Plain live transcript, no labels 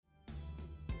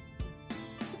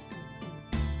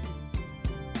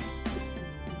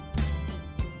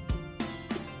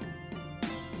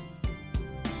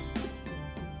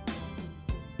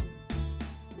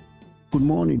Good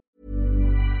morning.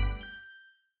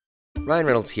 Ryan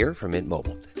Reynolds here from Mint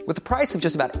Mobile. With the price of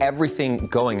just about everything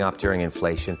going up during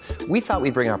inflation, we thought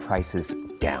we'd bring our prices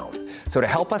down. So to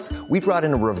help us, we brought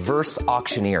in a reverse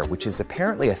auctioneer, which is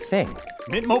apparently a thing.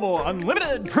 Mint Mobile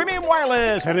Unlimited Premium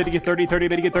Wireless. How to get 30, 30,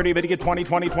 bit to get 30, bit to get 20,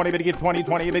 20, 20, bit to get 20,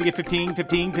 20, bit to get 15,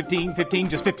 15, 15, 15,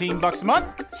 just $15 a month?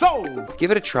 Sold!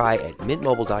 Give it a try at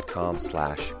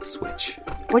mintmobile.com/switch.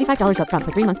 $45 up front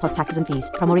for 3 months plus taxes and fees.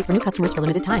 Promo rate for new customers for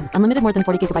limited time. Unlimited more than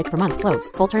 40 gigabytes per month. Slows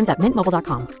full terms at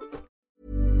mintmobile.com.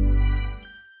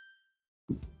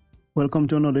 Welcome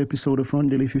to another episode of Ron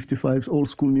Daily 55's Old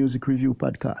School Music Review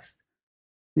Podcast.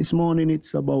 This morning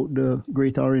it's about the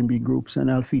great R&B groups, and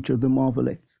I'll feature the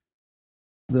Marvelettes.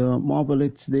 The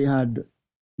Marvelettes, they had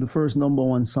the first number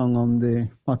one song on the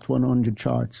Hot 100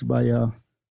 charts by a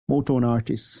Motown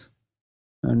artist,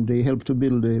 and they helped to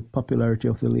build the popularity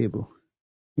of the label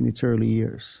in its early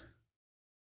years.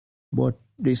 But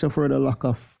they suffered a lack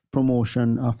of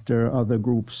promotion after other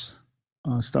groups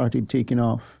started taking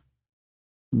off.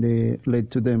 They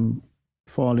led to them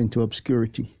fall into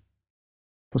obscurity.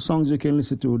 For songs you can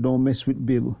listen to, Don't Mess With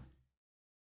Bill,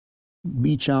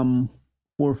 Beecham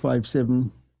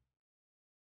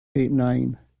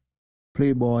 45789,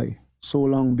 Playboy, So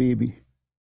Long Baby,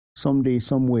 Someday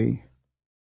Someway,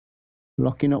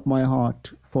 Locking Up My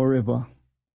Heart, Forever,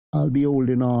 I'll Be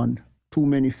Holding On, Too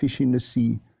Many Fish in the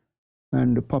Sea,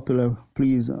 and the popular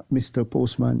Please Mr.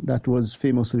 Postman that was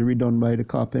famously redone by the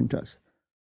Carpenters.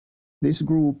 This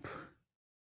group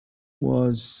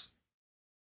was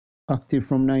active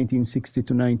from 1960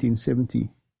 to 1970,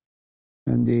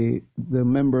 and the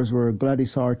members were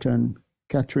Gladys Horton,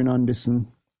 Catherine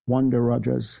Anderson, Wanda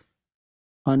Rogers,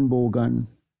 Ann Bogan,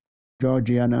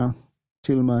 Georgiana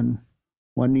Tillman,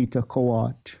 Juanita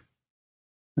Cowart,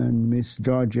 and Miss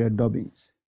Georgia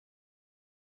Dobbins.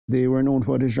 They were known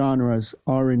for the genres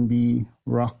R&B,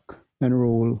 rock and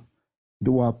roll,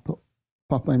 doo-wop,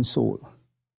 pop and soul.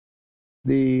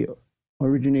 They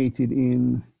originated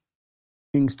in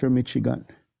Inkster, Michigan,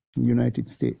 United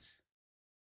States.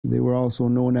 They were also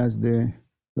known as the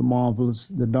Marvels,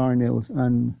 the Darnells,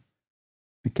 and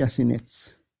the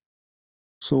Cassinettes.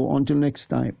 So until next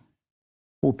time,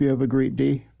 hope you have a great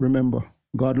day. Remember,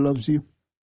 God loves you.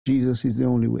 Jesus is the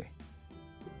only way.